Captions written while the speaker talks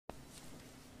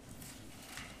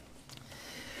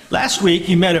Last week,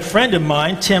 you met a friend of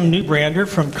mine, Tim Newbrander,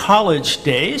 from college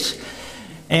days.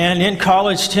 And in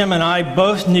college, Tim and I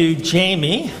both knew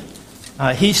Jamie.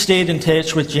 He stayed in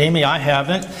touch with Jamie. I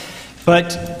haven't.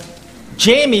 But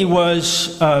Jamie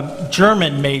was a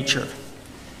German major.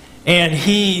 And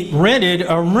he rented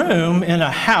a room in a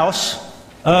house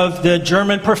of the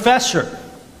German professor.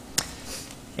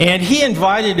 And he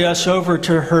invited us over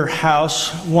to her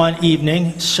house one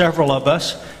evening, several of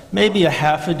us, maybe a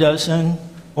half a dozen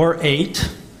or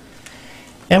 8.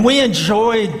 And we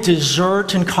enjoyed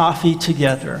dessert and coffee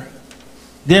together.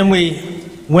 Then we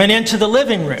went into the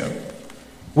living room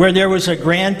where there was a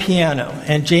grand piano,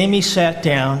 and Jamie sat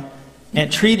down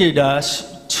and treated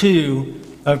us to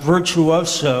a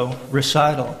virtuoso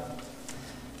recital.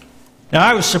 Now,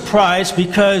 I was surprised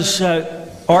because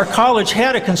our college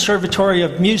had a conservatory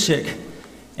of music,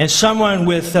 and someone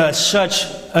with such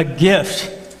a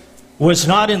gift was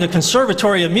not in the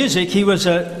conservatory of music. He was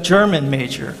a German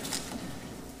major.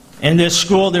 In this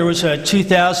school, there was a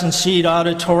 2,000-seat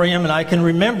auditorium, and I can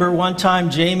remember one time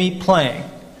Jamie playing.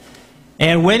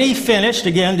 And when he finished,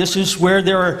 again, this is where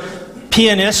there are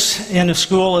pianists in the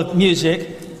school of music.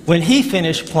 When he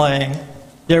finished playing,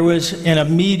 there was an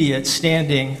immediate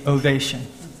standing ovation.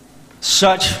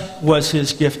 Such was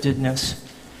his giftedness.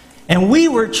 And we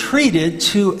were treated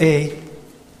to a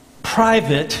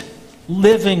private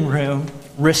living room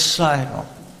recital.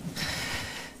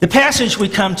 The passage we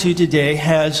come to today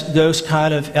has those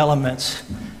kind of elements.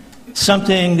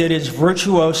 Something that is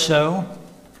virtuoso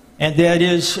and that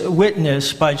is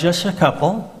witnessed by just a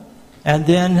couple, and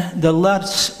then the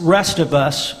rest of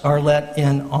us are let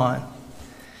in on.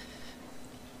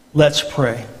 Let's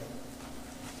pray.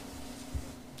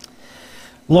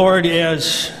 Lord,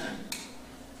 as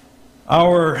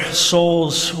our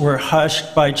souls were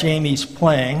hushed by Jamie's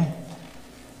playing,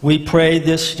 we pray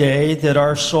this day that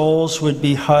our souls would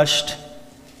be hushed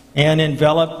and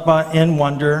enveloped in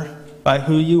wonder by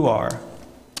who you are.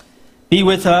 Be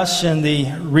with us in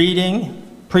the reading,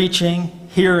 preaching,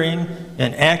 hearing,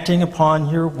 and acting upon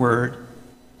your word,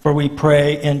 for we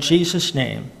pray in Jesus'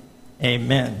 name.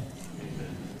 Amen.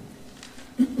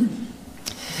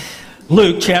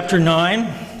 Luke chapter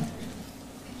 9,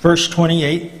 verse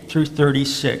 28 through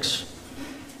 36.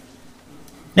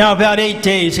 Now, about 8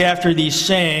 days after these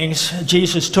sayings,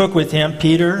 Jesus took with him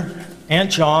Peter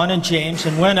and John and James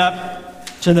and went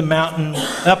up on the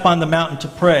mountain to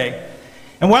pray.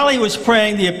 And while he was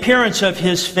praying, the appearance of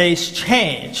his face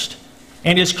changed,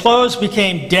 and his clothes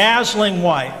became dazzling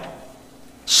white.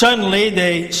 Suddenly,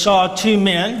 they saw 2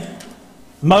 men,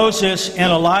 Moses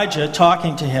and Elijah,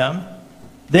 talking to him.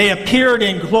 They appeared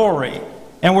in glory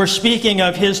and were speaking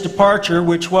of his departure,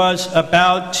 which was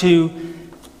about to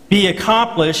be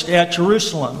accomplished at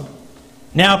Jerusalem.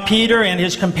 Now Peter and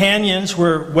his companions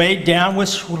were weighed down with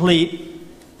sleep,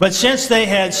 but since they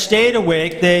had stayed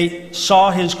awake, they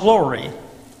saw his glory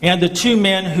and the 2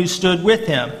 men who stood with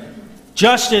him,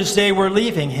 just as they were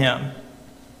leaving him.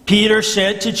 Peter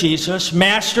said to Jesus,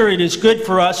 "Master, it is good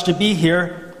for us to be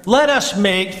here. Let us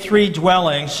make 3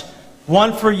 dwellings,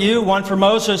 one for you, one for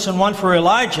Moses, and one for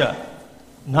Elijah,"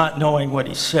 not knowing what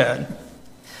he said.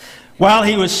 While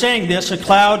he was saying this, a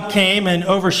cloud came and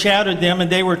overshadowed them, and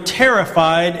they were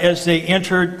terrified as they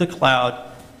entered the cloud.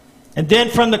 And then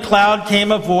from the cloud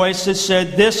came a voice that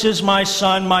said, "This is my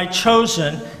son, my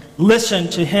chosen. Listen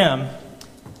to him."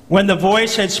 When the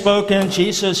voice had spoken,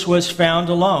 Jesus was found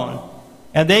alone.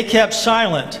 And they kept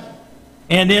silent,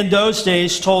 and in those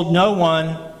days told no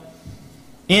one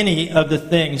any of the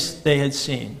things they had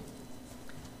seen.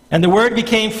 And the Word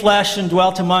became flesh and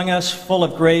dwelt among us, full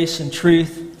of grace and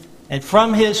truth. And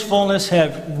from his fullness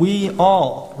have we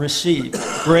all received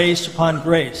grace upon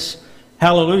grace.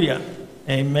 Hallelujah.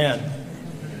 Amen.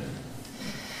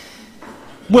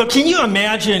 Well, can you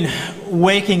imagine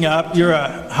waking up? You're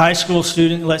a high school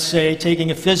student, let's say,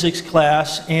 taking a physics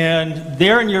class, and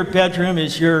there in your bedroom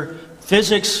is your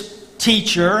physics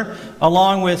teacher,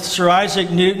 along with Sir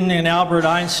Isaac Newton and Albert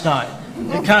Einstein.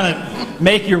 It kind of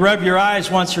make you rub your eyes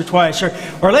once or twice.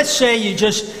 Or let's say you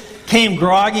just came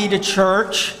groggy to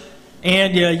church,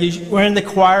 and you were in the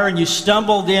choir, and you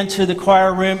stumbled into the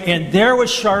choir room, and there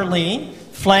was Charlene,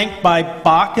 flanked by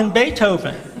Bach and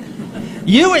Beethoven.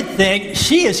 You would think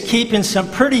she is keeping some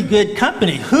pretty good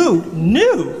company. Who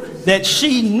knew that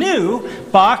she knew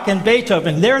Bach and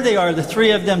Beethoven? There they are, the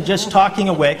 3 of them just talking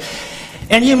away.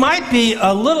 And you might be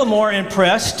a little more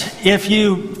impressed if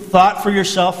you thought for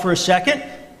yourself for a second,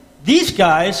 these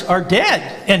guys are dead.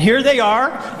 And here they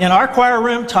are in our choir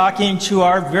room talking to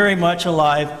our very much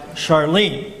alive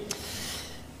Charlene.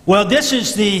 Well, this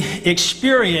is the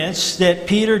experience that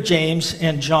Peter, James,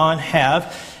 and John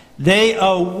have. they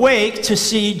awake to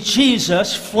see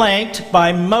Jesus flanked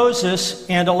by Moses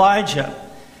and Elijah.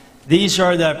 These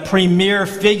are the premier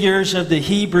figures of the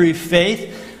Hebrew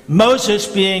faith, Moses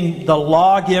being the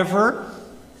lawgiver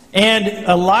and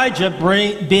Elijah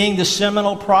being the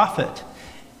seminal prophet.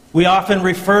 We often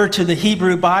refer to the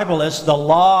Hebrew Bible as the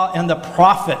law and the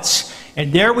prophets.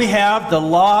 And there we have the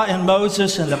law in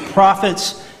Moses and the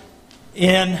prophets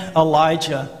in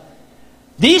Elijah.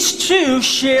 These two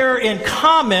share in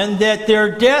common that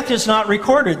their death is not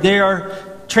recorded. They are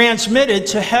transmitted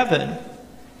to heaven.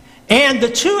 And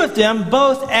the two of them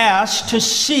both ask to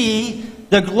see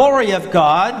the glory of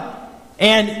God.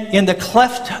 And in the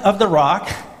cleft of the rock,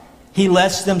 he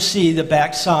lets them see the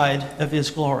backside of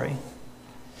his glory.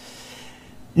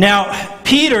 Now,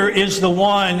 Peter is the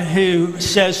one who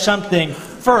says something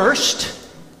first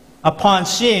upon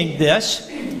seeing this.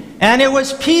 And it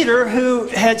was Peter who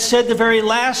had said the very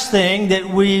last thing that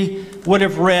we would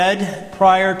have read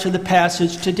prior to the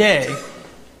passage today.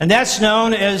 And that's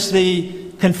known as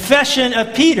the Confession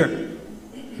of Peter,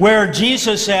 where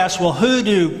Jesus asks, well, who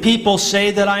do people say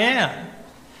that I am?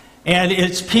 And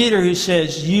it's Peter who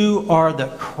says, you are the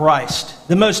Christ.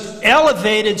 The most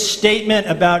elevated statement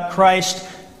about Christ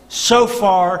so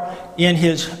far in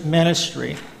his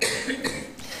ministry.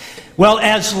 Well,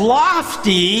 as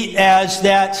lofty as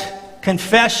that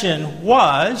confession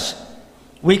was,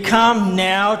 we come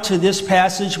now to this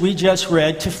passage we just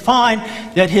read to find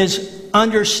that his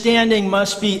understanding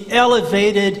must be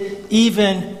elevated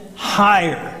even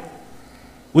higher.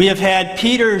 We have had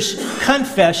Peter's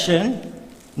confession.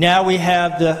 Now we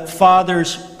have the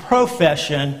Father's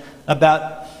profession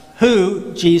about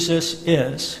who Jesus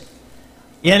is.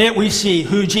 In it we see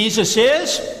who Jesus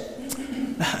is,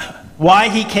 why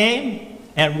he came,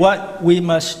 and what we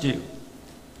must do.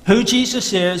 Who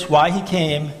Jesus is, why he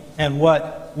came, and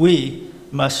what we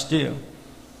must do.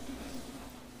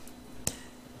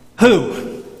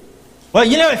 Who? Well,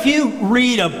 you know, if you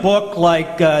read a book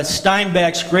like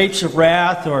Steinbeck's Grapes of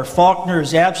Wrath or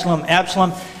Faulkner's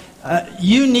Absalom,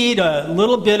 you need a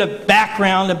little bit of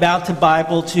background about the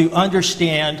Bible to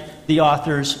understand the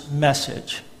author's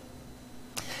message.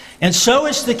 And so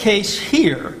is the case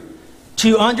here.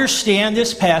 To understand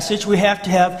this passage, we have to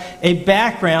have a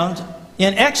background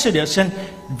in Exodus. And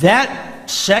that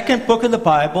second book of the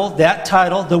Bible, that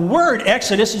title, the word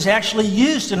Exodus is actually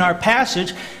used in our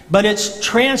passage, but it's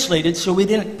translated so we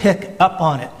didn't pick up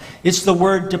on it. It's the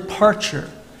word departure.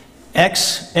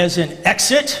 Ex as in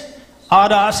exit,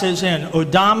 odos as in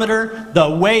odometer,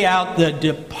 the way out, the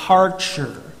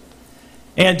departure.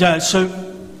 And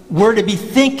so we're to be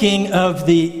thinking of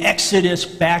the Exodus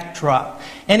backdrop.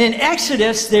 And in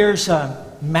Exodus, there's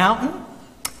a mountain,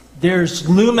 there's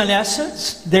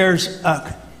luminescence, there's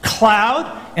a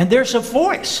cloud, and there's a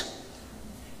voice.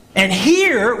 And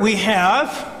here we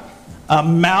have a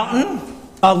mountain,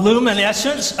 a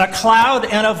luminescence, a cloud,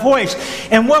 and a voice.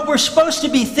 And what we're supposed to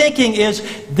be thinking is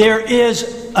there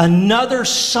is another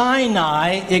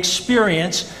Sinai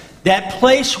experience, that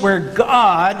place where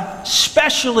God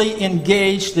specially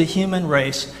engaged the human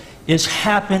race, is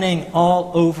happening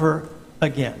all over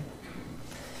again.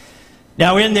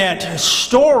 Now, in that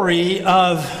story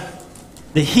of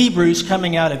the Hebrews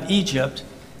coming out of Egypt,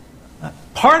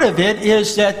 part of it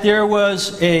is that there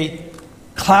was a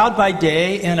cloud by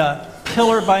day and a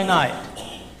pillar by night.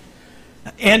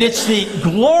 And it's the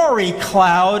glory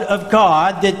cloud of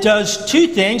God that does two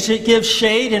things. It gives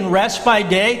shade and rest by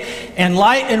day and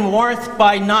light and warmth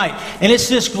by night. And it's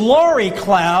this glory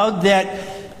cloud that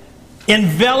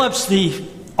envelops the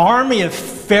army of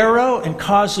Pharaoh and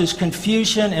causes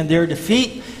confusion and their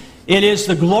defeat. It is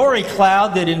the glory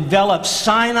cloud that envelops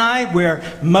Sinai, where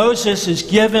Moses is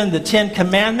given the Ten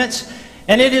Commandments.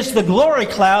 And it is the glory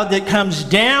cloud that comes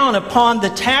down upon the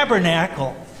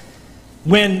tabernacle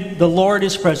when the Lord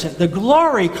is present. The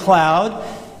glory cloud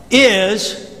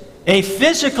is a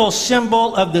physical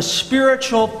symbol of the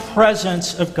spiritual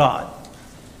presence of God.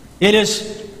 It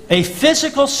is a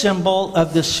physical symbol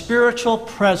of the spiritual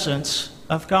presence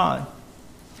of God.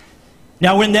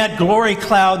 Now, when that glory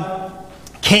cloud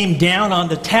came down on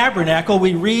the tabernacle,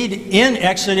 we read in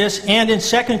Exodus and in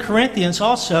 2 Corinthians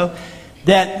also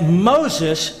that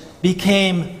Moses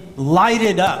became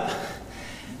lighted up.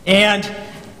 And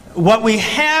what we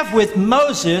have with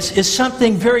Moses is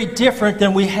something very different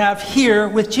than we have here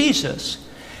with Jesus.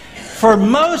 For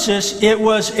Moses, it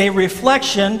was a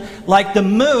reflection like the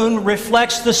moon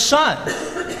reflects the sun.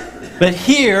 But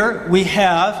here we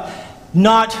have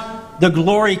not the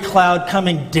glory cloud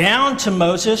coming down to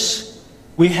Moses,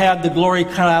 we have the glory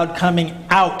cloud coming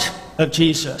out of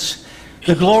Jesus.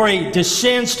 The glory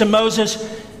descends to Moses,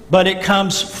 but it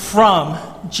comes from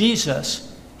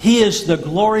Jesus. He is the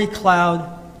glory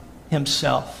cloud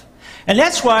himself. And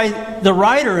that's why the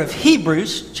writer of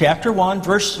Hebrews, chapter 1,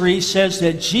 verse 3, says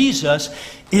that Jesus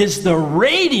is the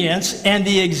radiance and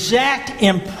the exact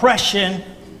impression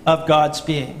of God's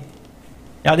being.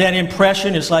 Now, that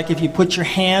impression is like if you put your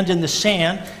hand in the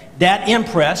sand, that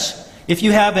impress. If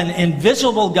you have an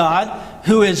invisible God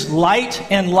who is light,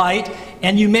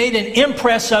 and you made an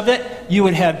impress of it, you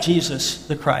would have Jesus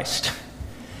the Christ.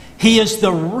 He is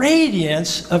the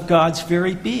radiance of God's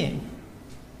very being.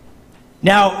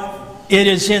 Now, it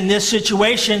is in this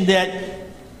situation that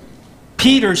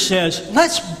Peter says,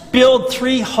 let's build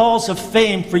 3 halls of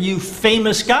fame for you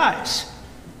famous guys.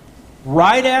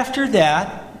 Right after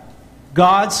that,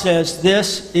 God says,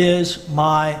 this is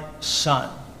my son.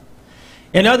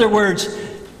 In other words,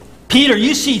 Peter,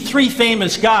 you see 3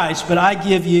 famous guys, but I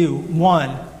give you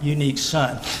 1 unique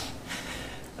son.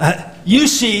 You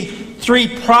see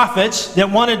 3 prophets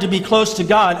that wanted to be close to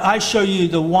God. I show you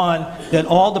the one that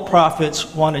all the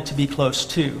prophets wanted to be close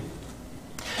to.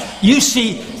 You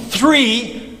see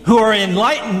 3 who are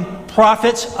enlightened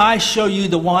prophets. I show you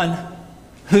the one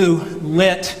who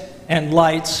lit and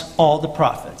lights all the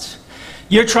prophets.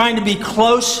 You're trying to be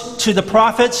close to the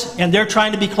prophets, and they're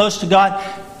trying to be close to God.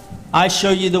 I show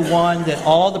you the one that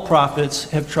all the prophets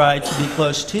have tried to be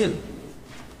close to.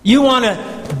 You want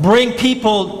to bring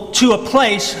people to a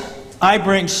place, I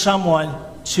bring someone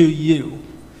to you.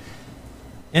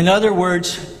 In other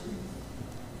words,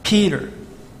 Peter,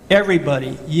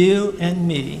 everybody, you and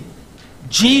me,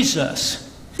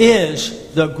 Jesus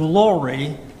is the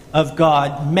glory of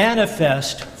God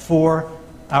manifest for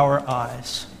our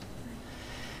eyes.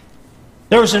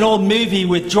 There was an old movie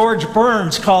with George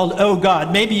Burns called Oh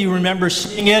God. Maybe you remember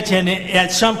seeing it, and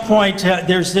at some point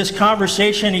there's this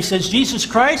conversation. He says, Jesus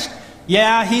Christ?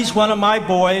 Yeah, he's one of my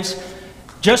boys.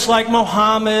 Just like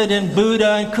Muhammad and Buddha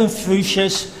and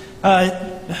Confucius.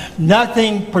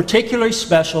 Nothing particularly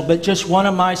special, but just one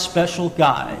of my special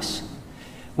guys.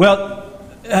 Well,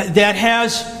 that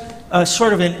has a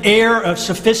sort of an air of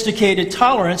sophisticated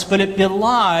tolerance, but it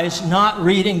belies not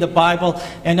reading the Bible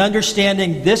and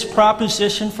understanding this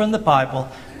proposition from the Bible,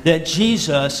 that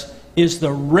Jesus is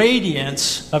the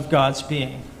radiance of God's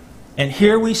being. And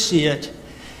here we see it.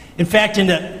 In fact, in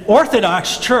the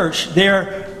Orthodox Church,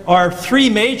 there are 3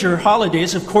 major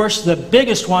holidays. Of course, the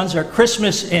biggest ones are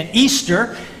Christmas and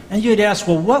Easter. And you'd ask,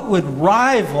 well, what would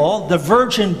rival the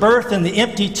virgin birth and the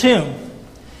empty tomb?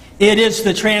 It is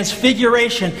the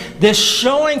transfiguration, this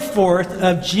showing forth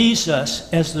of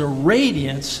Jesus as the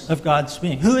radiance of God's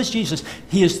being. Who is Jesus?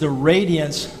 He is the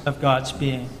radiance of God's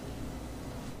being.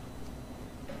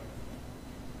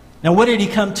 Now, what did he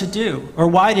come to do? Or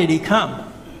why did he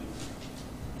come?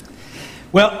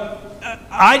 Well,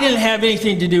 I didn't have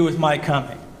anything to do with my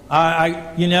coming.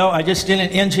 I just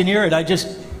didn't engineer it. I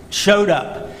just showed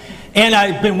up. And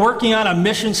I've been working on a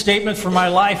mission statement for my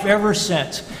life ever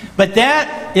since. But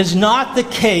that is not the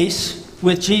case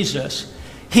with Jesus.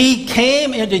 He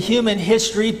came into human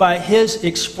history by his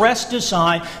express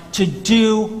design to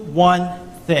do one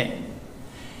thing.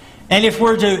 And if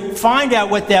we're to find out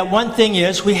what that one thing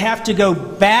is, we have to go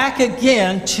back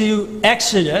again to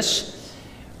Exodus,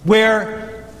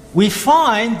 where we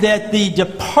find that the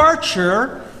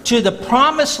departure to the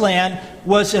promised land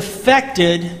was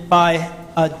affected by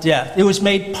a death. It was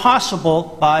made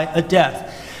possible by a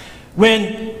death.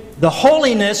 When the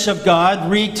holiness of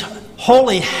God wreaked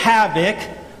holy havoc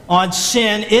on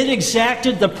sin, it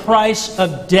exacted the price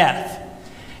of death.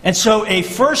 And so a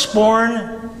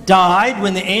firstborn died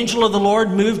when the angel of the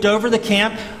Lord moved over the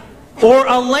camp, or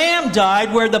a lamb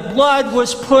died where the blood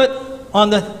was put on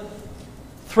the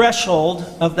threshold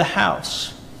of the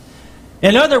house.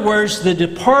 In other words, the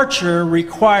departure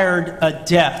required a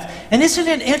death. And isn't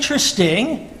it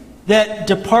interesting that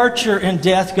departure and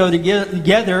death go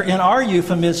together? In our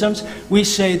euphemisms, we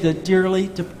say the dearly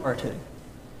departed.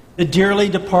 The dearly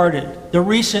departed. The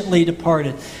recently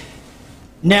departed.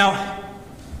 Now,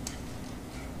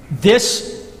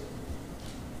 this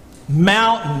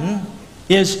mountain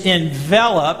is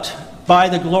enveloped by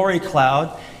the glory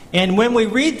cloud. And when we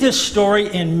read this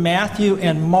story in Matthew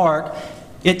and Mark,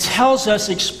 it tells us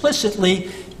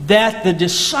explicitly that the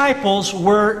disciples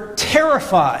were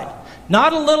terrified.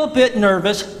 Not a little bit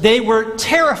nervous, they were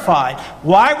terrified.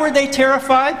 Why were they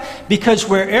terrified? Because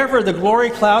wherever the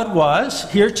glory cloud was,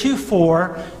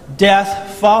 heretofore,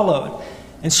 death followed.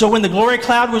 And so when the glory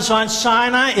cloud was on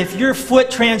Sinai, if your foot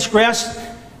transgressed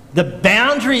the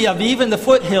boundary of even the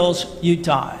foothills, you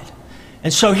died.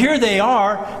 And so here they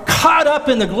are, caught up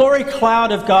in the glory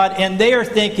cloud of God, and they are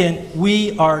thinking,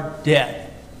 we are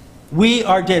dead. we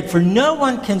are dead. For no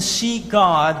one can see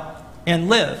God and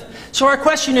live. So our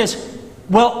question is,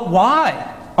 well,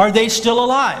 why are they still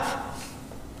alive?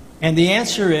 And the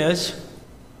answer is,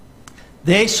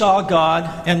 they saw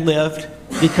God and lived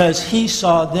because he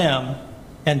saw them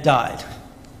and died.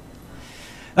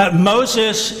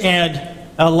 Moses and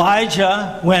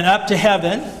Elijah went up to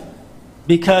heaven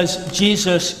because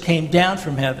Jesus came down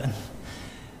from heaven.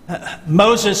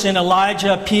 Moses and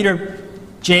Elijah, Peter,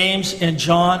 James, and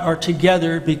John are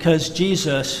together because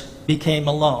Jesus became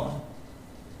alone.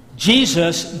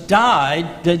 Jesus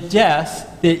died the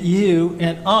death that you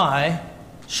and I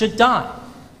should die.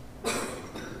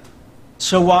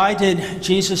 So why did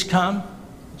Jesus come?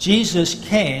 Jesus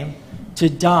came to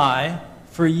die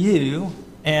for you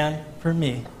and for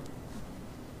me.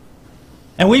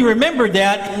 And we remember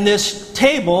that in this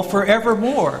table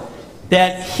forevermore,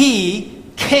 that he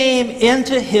came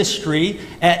into history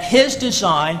at his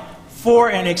design for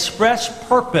an express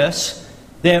purpose,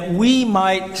 that we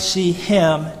might see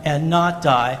him and not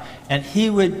die, and he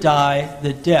would die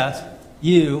the death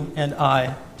you and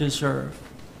I deserve.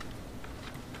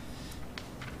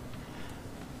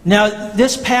 Now,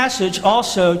 this passage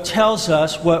also tells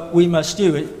us what we must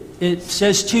do. It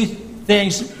says two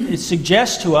things it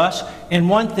suggests to us, and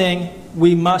one thing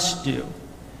we must do.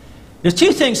 The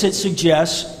two things it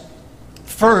suggests: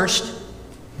 first,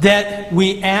 that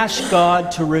we ask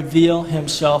God to reveal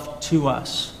himself to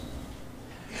us.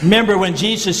 Remember when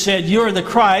Jesus said, "You are the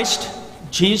Christ,"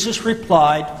 Jesus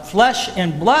replied, "Flesh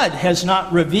and blood has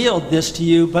not revealed this to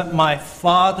you, but my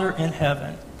Father in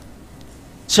heaven."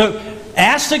 So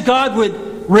ask that God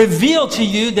would reveal to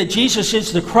you that Jesus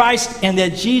is the Christ and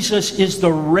that Jesus is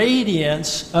the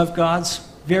radiance of God's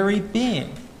very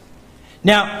being.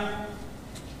 Now,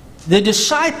 the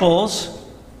disciples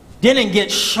didn't get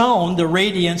shown the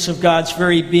radiance of God's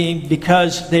very being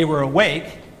because they were awake.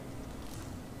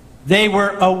 They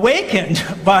were awakened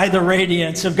by the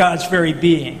radiance of God's very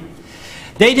being.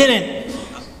 They didn't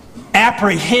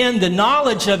apprehend the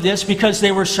knowledge of this because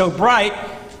they were so bright.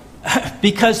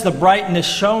 Because the brightness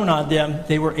shone on them,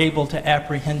 they were able to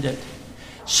apprehend it.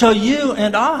 So you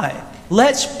and I,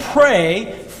 let's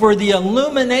pray for the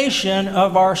illumination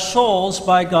of our souls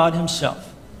by God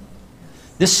himself.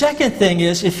 The second thing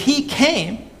is, if he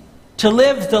came to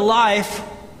live the life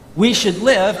we should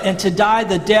live and to die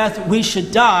the death we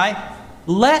should die,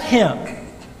 let him.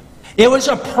 It was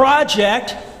a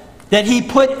project that he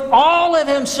put all of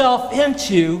himself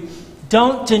into.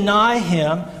 Don't deny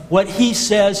him what he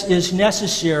says is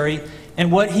necessary and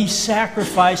what he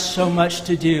sacrificed so much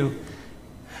to do.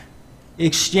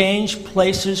 Exchange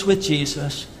places with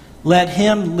Jesus. Let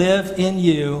him live in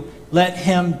you. Let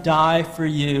him die for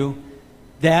you.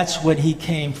 That's what he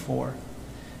came for.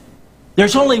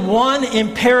 There's only one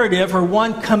imperative or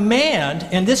one command,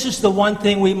 and this is the one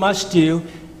thing we must do.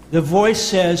 The voice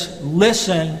says,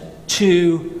 listen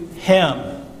to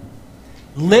him.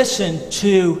 Listen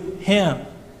to him.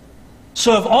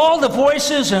 So of all the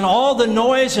voices and all the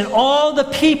noise and all the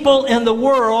people in the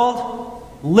world,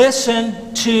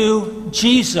 listen to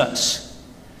Jesus.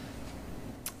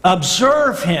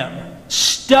 Observe him.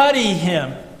 Study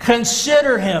him.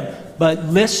 Consider him. But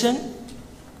listen,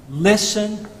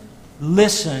 listen,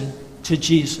 listen to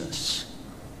Jesus.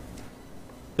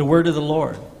 The word of the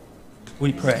Lord,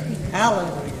 we pray.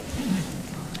 Hallelujah.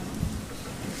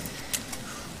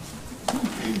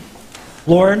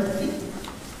 Lord,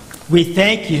 we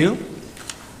thank you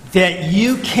that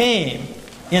you came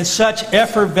in such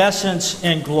effervescence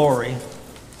and glory.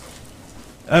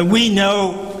 We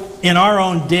know in our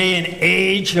own day and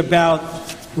age about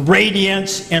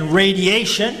radiance and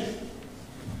radiation,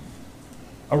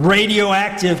 a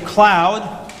radioactive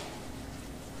cloud,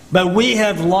 but we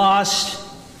have lost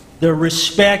the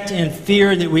respect and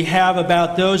fear that we have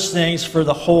about those things for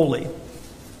the holy.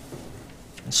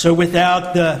 So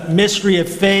without the mystery of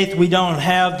faith, we don't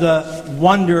have the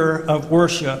wonder of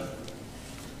worship.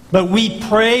 But we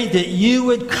pray that you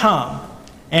would come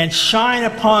and shine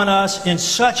upon us in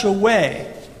such a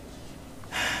way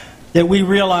that we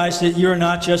realize that you're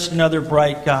not just another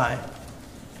bright guy,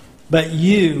 but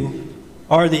you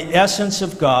are the essence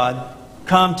of God,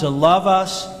 come to love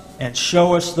us and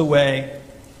show us the way.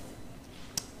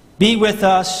 Be with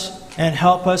us and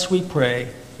help us, we pray.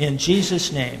 In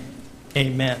Jesus' name,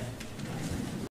 amen.